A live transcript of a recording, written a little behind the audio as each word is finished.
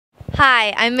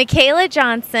Hi, I'm Michaela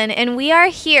Johnson, and we are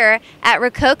here at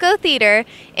Rococo Theater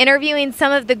interviewing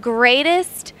some of the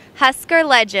greatest Husker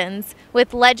legends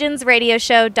with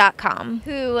legendsradioshow.com,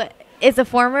 who is a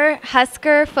former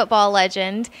Husker football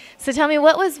legend. So tell me,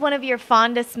 what was one of your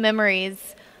fondest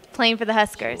memories playing for the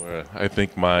Huskers? Sure. I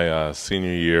think my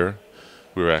senior year,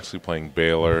 we were actually playing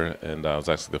Baylor, and it was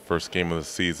actually the first game of the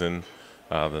season,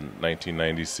 the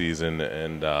 1990 season,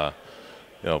 and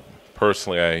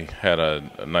personally, I had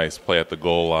a nice play at the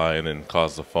goal line and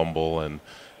caused a fumble and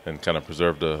kind of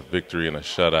preserved a victory in a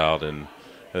shutout, and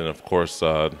of course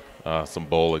some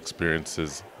bowl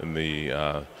experiences in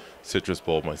the Citrus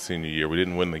Bowl my senior year. We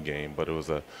didn't win the game, but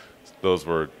those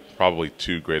were probably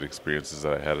two great experiences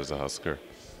that I had as a Husker.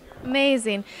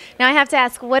 Amazing. Now I have to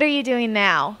ask, what are you doing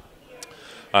now?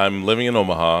 I'm living in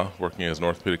Omaha, working as an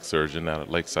orthopedic surgeon out at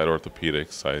Lakeside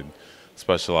Orthopedics. I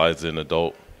specialize in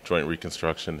adult joint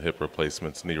reconstruction, hip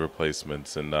replacements, knee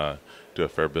replacements, and do a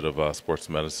fair bit of sports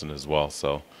medicine as well.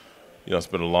 So, it's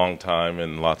been a long time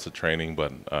and lots of training,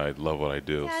 but I love what I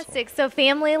do. Fantastic. So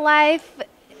family life?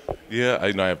 Yeah,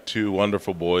 I have two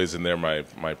wonderful boys, and they're my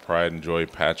pride and joy.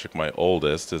 Patrick, my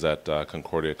oldest, is at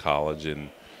Concordia College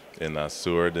in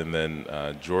Seward, and then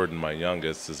Jordan, my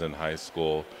youngest, is in high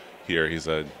school here. He's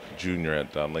a junior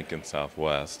at Lincoln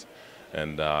Southwest,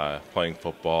 and playing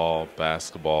football,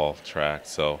 basketball, track.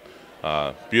 So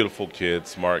beautiful kids,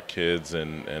 smart kids,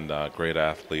 and great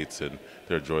athletes, and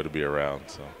they're a joy to be around.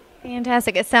 So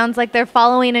Fantastic. It sounds like they're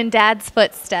following in Dad's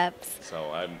footsteps.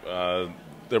 So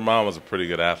their mom was a pretty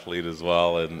good athlete as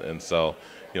well, and so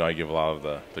I give a lot of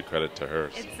the credit to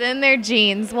her. It's in their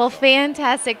genes. Well,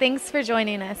 fantastic. Thanks for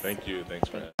joining us. Thank you. Thanks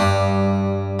for having me.